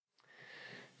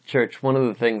Church, one of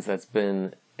the things that's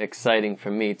been exciting for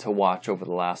me to watch over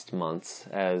the last months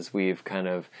as we've kind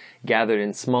of gathered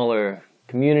in smaller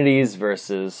communities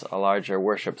versus a larger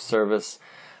worship service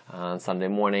on Sunday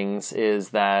mornings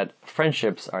is that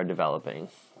friendships are developing.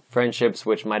 Friendships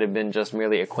which might have been just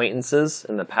merely acquaintances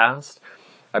in the past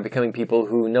are becoming people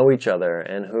who know each other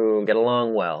and who get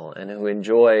along well and who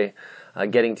enjoy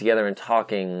getting together and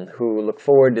talking, who look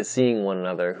forward to seeing one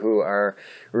another, who are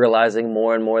realizing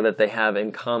more and more that they have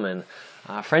in common.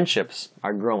 Friendships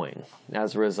are growing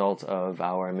as a result of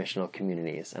our missional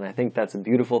communities. And I think that's a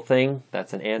beautiful thing.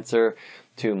 That's an answer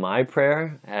to my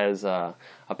prayer as a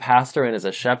pastor and as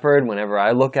a shepherd. Whenever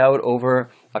I look out over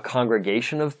a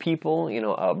congregation of people,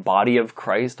 a body of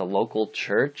Christ, a local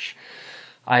church,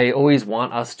 I always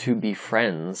want us to be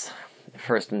friends.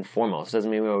 First and foremost.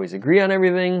 Doesn't mean we always agree on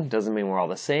everything, doesn't mean we're all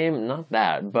the same, not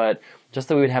that, but just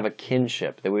that we would have a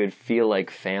kinship, that we would feel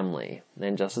like family.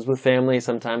 And just as with family,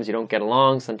 sometimes you don't get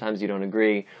along, sometimes you don't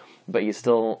agree, but you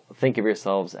still think of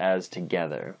yourselves as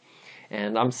together.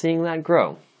 And I'm seeing that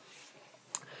grow.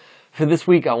 For this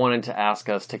week, I wanted to ask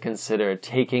us to consider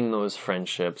taking those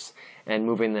friendships and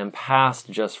moving them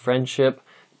past just friendship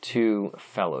to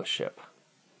fellowship.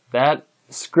 That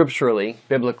scripturally,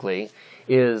 biblically,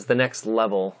 is the next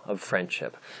level of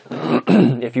friendship.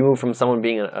 If you move from someone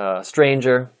being a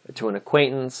stranger to an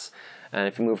acquaintance, and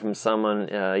if you move from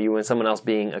you and someone else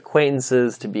being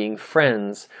acquaintances to being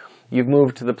friends, you've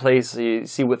moved to the place you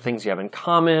see what things you have in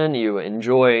common, you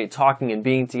enjoy talking and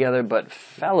being together, but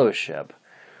fellowship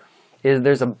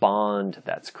there's a bond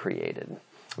that's created,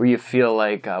 where you feel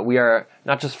like we are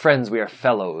not just friends, we are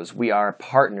fellows, we are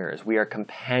partners, we are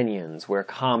companions, we're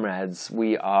comrades,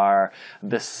 we are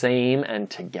the same and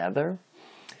together.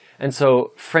 And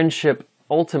so friendship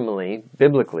ultimately,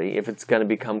 biblically, if it's going to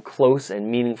become close and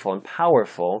meaningful and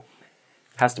powerful,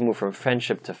 has to move from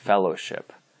friendship to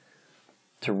fellowship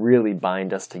to really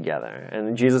bind us together.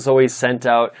 And Jesus always sent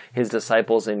out his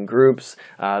disciples in groups.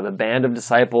 The band of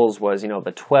disciples was,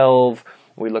 the 12.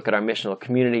 We look at our missional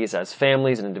communities as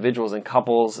families and individuals and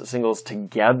couples, singles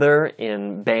together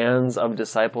in bands of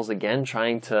disciples, again,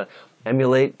 trying to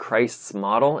emulate Christ's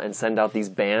model and send out these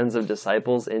bands of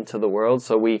disciples into the world.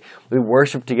 So we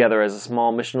worship together as a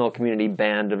small missional community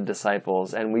band of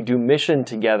disciples, and we do mission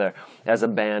together as a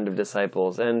band of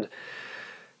disciples. And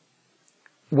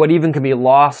what even can be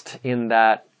lost in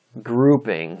that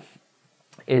grouping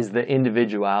is the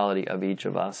individuality of each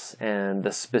of us and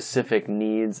the specific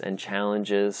needs and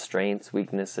challenges, strengths,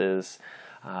 weaknesses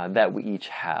that we each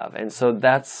have. And so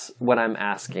that's what I'm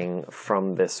asking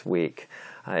from this week,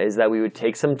 is that we would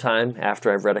take some time,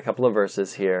 after I've read a couple of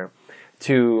verses here,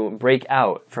 to break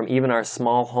out from even our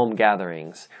small home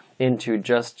gatherings into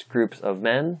just groups of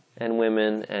men and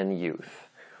women and youth,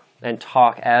 and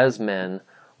talk as men.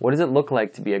 What does it look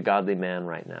like to be a godly man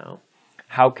right now?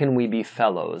 How can we be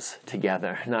fellows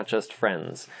together, not just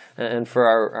friends? And for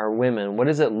our women, what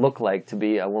does it look like to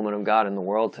be a woman of God in the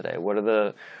world today? What are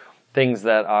the things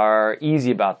that are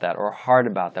easy about that or hard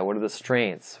about that? What are the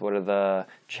strengths? What are the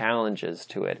challenges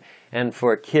to it? And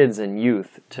for kids and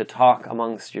youth to talk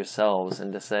amongst yourselves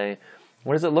and to say,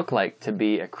 what does it look like to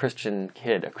be a Christian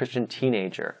kid, a Christian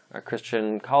teenager, a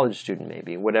Christian college student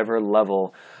maybe, whatever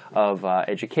level of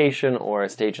education or a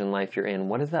stage in life you're in?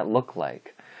 What does that look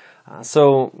like?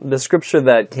 So the scripture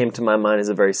that came to my mind is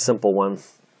a very simple one.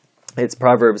 It's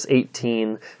Proverbs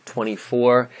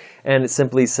 18:24, and it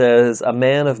simply says, "A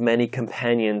man of many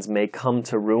companions may come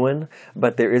to ruin,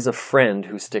 but there is a friend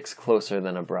who sticks closer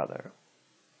than a brother."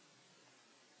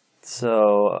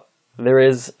 So there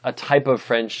is a type of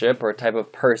friendship or a type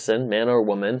of person, man or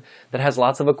woman, that has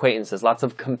lots of acquaintances, lots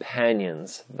of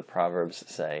companions, the Proverbs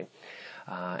say.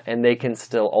 And they can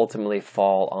still ultimately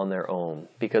fall on their own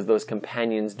because those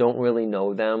companions don't really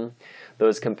know them.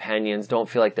 Those companions don't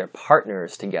feel like they're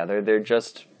partners together. They're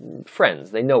just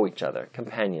friends. They know each other,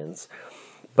 companions.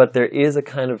 But there is a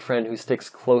kind of friend who sticks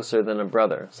closer than a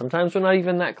brother. Sometimes we're not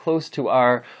even that close to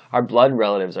our blood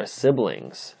relatives, our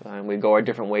siblings. We go our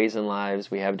different ways in lives.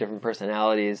 We have different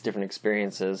personalities, different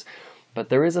experiences. But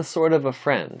there is a sort of a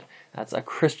friend. That's a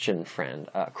Christian friend,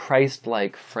 a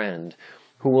Christ-like friend,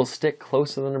 who will stick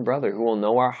closer than a brother, who will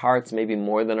know our hearts maybe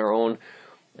more than our own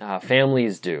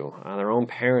families do, their own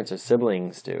parents or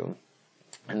siblings do.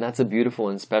 And that's a beautiful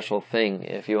and special thing.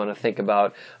 If you want to think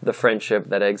about the friendship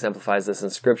that exemplifies this in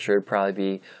Scripture, it'd probably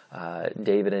be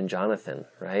David and Jonathan,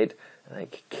 right?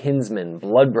 Like kinsmen,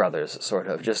 blood brothers, sort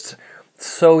of, just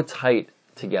so tight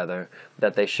together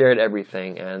that they shared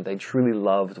everything and they truly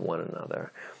loved one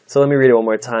another. So let me read it one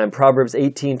more time. Proverbs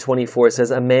 18:24 says,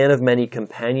 "A man of many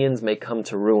companions may come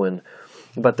to ruin,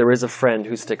 but there is a friend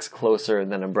who sticks closer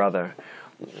than a brother."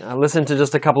 listen to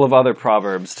just a couple of other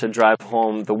Proverbs to drive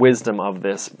home the wisdom of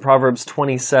this. Proverbs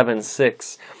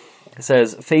 27:6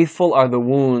 says, "Faithful are the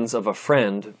wounds of a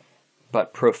friend,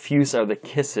 but profuse are the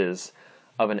kisses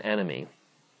of an enemy."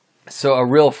 So a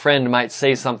real friend might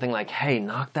say something like, "Hey,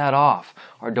 knock that off,"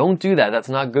 or "Don't do that, that's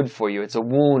not good for you." It's a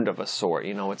wound of a sort,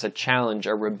 it's a challenge,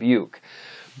 a rebuke.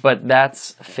 But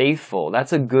that's faithful.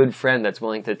 That's a good friend that's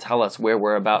willing to tell us where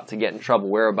we're about to get in trouble,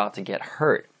 where we're about to get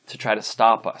hurt, to try to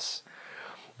stop us.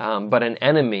 But an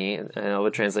enemy, the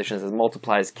translation says,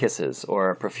 multiplies kisses,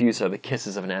 or profuse are the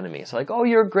kisses of an enemy. So like, "Oh,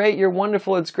 you're great, you're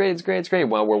wonderful, it's great, it's great, it's great,"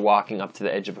 while we're walking up to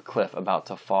the edge of a cliff about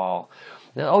to fall.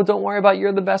 "Oh, don't worry about it,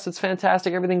 you're the best, it's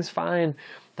fantastic, everything's fine."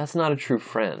 That's not a true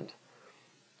friend.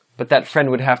 But that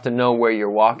friend would have to know where you're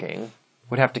walking,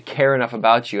 would have to care enough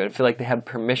about you and feel like they have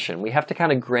permission. We have to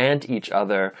kind of grant each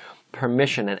other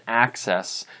permission and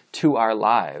access to our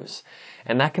lives.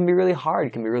 And that can be really hard.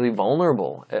 It can be really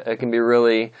vulnerable. It can be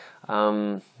really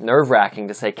nerve-wracking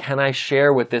to say, can I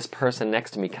share with this person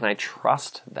next to me? Can I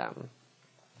trust them?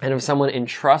 And if someone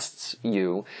entrusts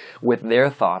you with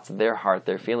their thoughts, their heart,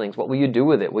 their feelings, what will you do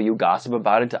with it? Will you gossip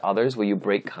about it to others? Will you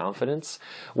break confidence?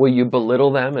 Will you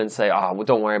belittle them and say, "Oh, well,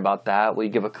 don't worry about that"? Will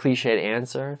you give a cliched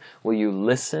answer? Will you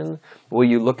listen? Will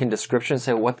you look into Scripture and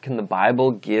say, what can the Bible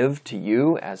give to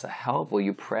you as a help? Will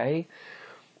you pray?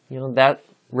 That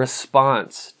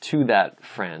response to that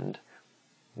friend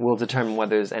will determine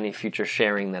whether there's any future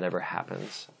sharing that ever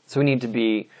happens. So we need to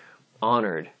be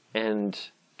honored and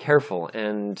careful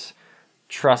and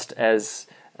trusted as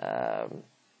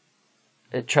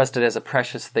a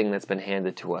precious thing that's been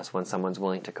handed to us when someone's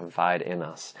willing to confide in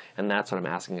us. And that's what I'm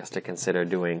asking us to consider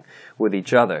doing with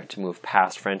each other, to move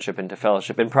past friendship into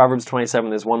fellowship. In Proverbs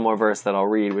 27, there's one more verse that I'll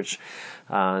read, which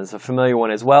is a familiar one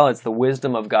as well. It's the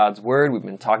wisdom of God's Word. We've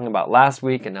been talking about last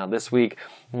week and now this week.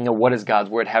 What does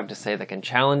God's Word have to say that can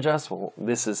challenge us? Well,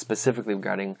 this is specifically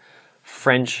regarding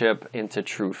friendship into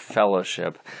true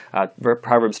fellowship.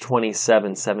 Proverbs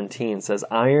 27:17 says,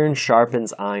 "Iron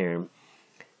sharpens iron,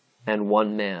 and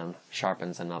one man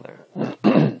sharpens another."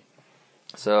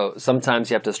 So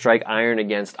sometimes you have to strike iron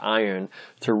against iron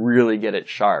to really get it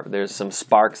sharp. There's some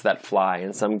sparks that fly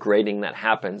and some grating that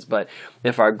happens. But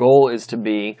if our goal is to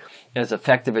be as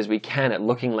effective as we can at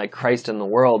looking like Christ in the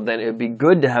world, then it would be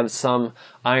good to have some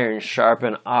iron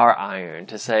sharpen our iron,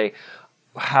 to say,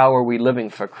 how are we living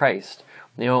for Christ?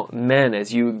 Men,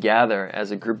 as you gather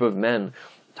as a group of men,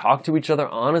 talk to each other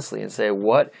honestly and say,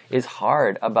 what is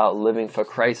hard about living for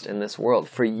Christ in this world?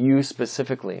 For you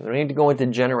specifically. We don't need to go into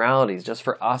generalities, just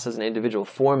for us as an individual.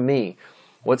 For me,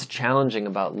 what's challenging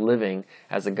about living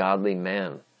as a godly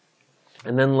man?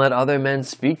 And then let other men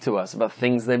speak to us about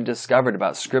things they've discovered,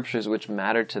 about scriptures which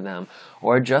matter to them,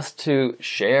 or just to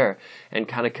share and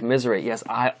kind of commiserate. Yes,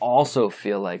 I also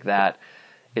feel like that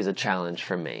is a challenge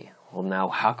for me. Well, now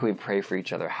how can we pray for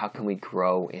each other? How can we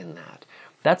grow in that?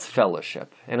 That's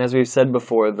fellowship. And as we've said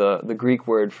before, the Greek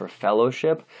word for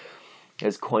fellowship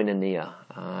is koinonia.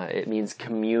 It means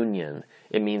communion.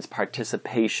 It means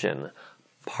participation,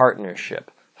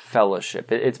 partnership,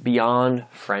 fellowship. It's beyond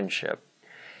friendship.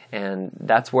 And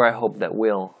that's where I hope that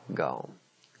we'll go.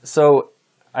 So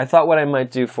I thought what I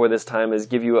might do for this time is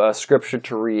give you a scripture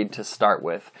to read to start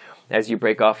with as you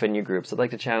break off in your groups. I'd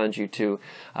like to challenge you to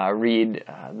read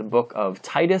the book of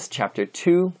Titus, chapter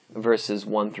 2, verses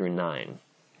 1 through 9.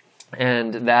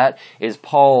 And that is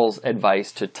Paul's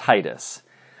advice to Titus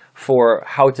for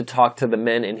how to talk to the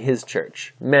men in his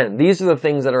church. Men, these are the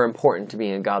things that are important to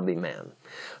being a godly man.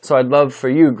 So I'd love for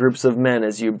you, groups of men,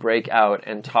 as you break out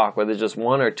and talk, whether just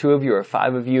one or two of you or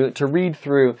five of you, to read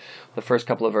through the first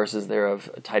couple of verses there of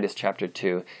Titus chapter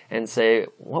 2 and say,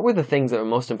 what were the things that were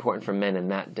most important for men in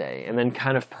that day? And then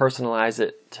kind of personalize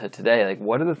it to today. Like,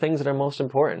 what are the things that are most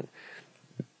important?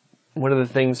 What are the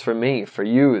things for me, for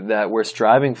you, that we're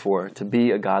striving for to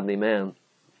be a godly man?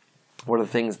 What are the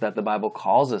things that the Bible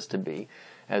calls us to be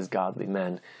as godly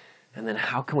men? And then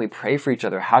how can we pray for each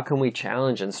other? How can we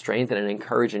challenge and strengthen and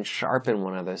encourage and sharpen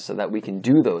one another so that we can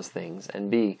do those things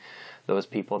and be those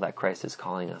people that Christ is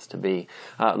calling us to be?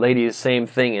 Ladies, same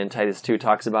thing in Titus 2,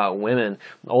 talks about women,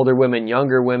 older women,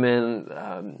 younger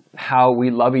women, how we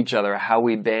love each other, how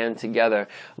we band together.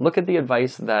 Look at the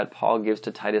advice that Paul gives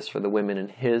to Titus for the women in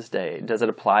his day. Does it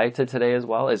apply to today as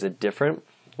well? Is it different?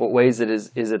 What ways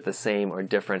is it the same or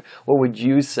different? What would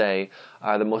you say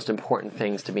are the most important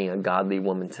things to being a godly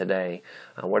woman today?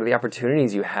 What are the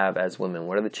opportunities you have as women?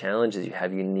 What are the challenges you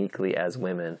have uniquely as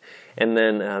women? And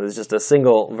then there's just a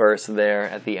single verse there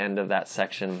at the end of that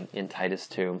section in Titus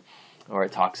 2. or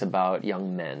it talks about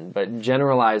young men, but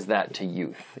generalize that to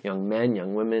youth. Young men,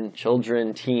 young women,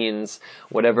 children, teens,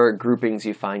 whatever groupings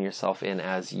you find yourself in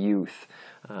as youth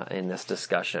in this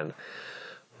discussion.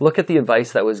 Look at the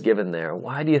advice that was given there.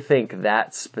 Why do you think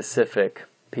that specific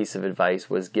piece of advice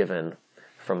was given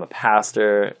from a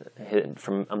pastor,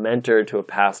 from a mentor to a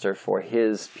pastor for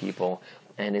his people?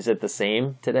 And is it the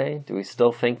same today? Do we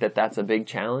still think that that's a big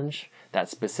challenge, that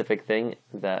specific thing,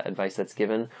 the advice that's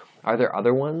given? Are there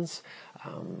other ones?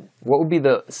 What would be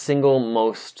the single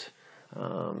most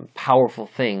powerful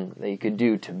thing that you could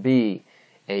do to be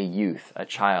a youth, a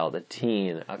child, a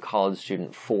teen, a college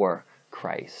student for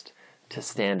Christ, to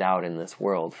stand out in this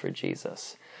world for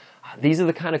Jesus? These are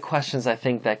the kind of questions I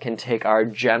think that can take our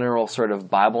general sort of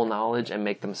Bible knowledge and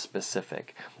make them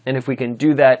specific. And if we can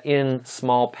do that in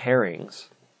small pairings,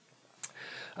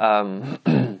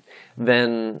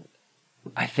 then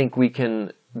I think we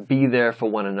can be there for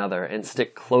one another and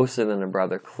stick closer than a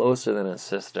brother, closer than a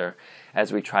sister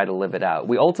as we try to live it out.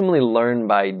 We ultimately learn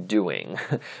by doing,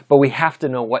 but we have to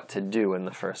know what to do in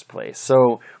the first place.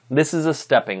 So this is a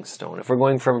stepping stone. If we're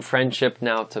going from friendship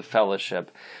now to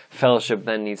fellowship, fellowship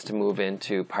then needs to move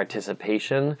into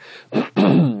participation,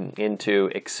 into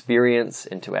experience,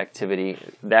 into activity.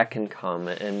 That can come,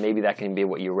 and maybe that can be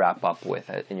what you wrap up with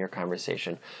in your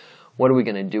conversation. What are we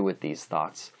going to do with these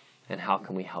thoughts? And how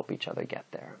can we help each other get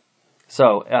there?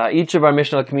 So each of our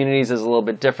missional communities is a little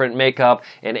bit different makeup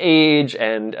and age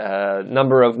and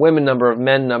number of women, number of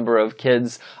men, number of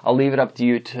kids. I'll leave it up to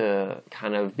you to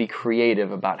kind of be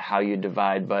creative about how you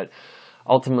divide, but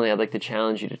ultimately I'd like to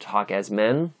challenge you to talk as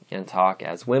men and talk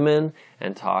as women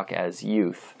and talk as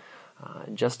youth,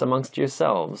 just amongst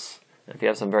yourselves. If you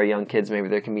have some very young kids, maybe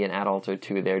there can be an adult or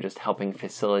two there just helping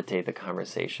facilitate the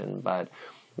conversation, but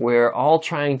we're all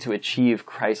trying to achieve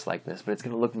Christ-likeness, but it's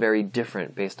going to look very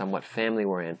different based on what family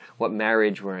we're in, what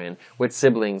marriage we're in, what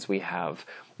siblings we have,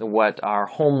 what our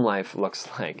home life looks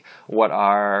like, what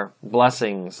our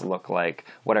blessings look like,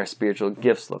 what our spiritual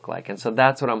gifts look like. And so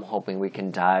that's what I'm hoping we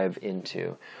can dive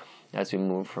into as we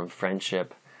move from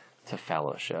friendship to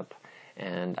fellowship.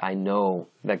 And I know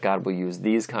that God will use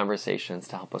these conversations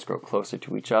to help us grow closer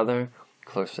to each other,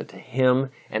 closer to Him,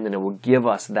 and then it will give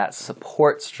us that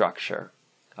support structure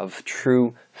of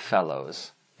true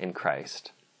fellows in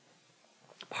Christ,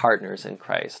 partners in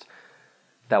Christ,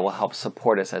 that will help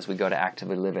support us as we go to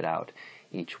actively live it out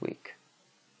each week.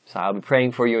 So I'll be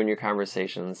praying for you in your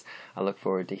conversations. I look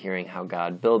forward to hearing how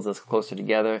God builds us closer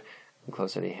together and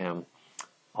closer to Him,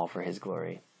 all for His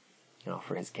glory and all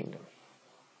for His kingdom.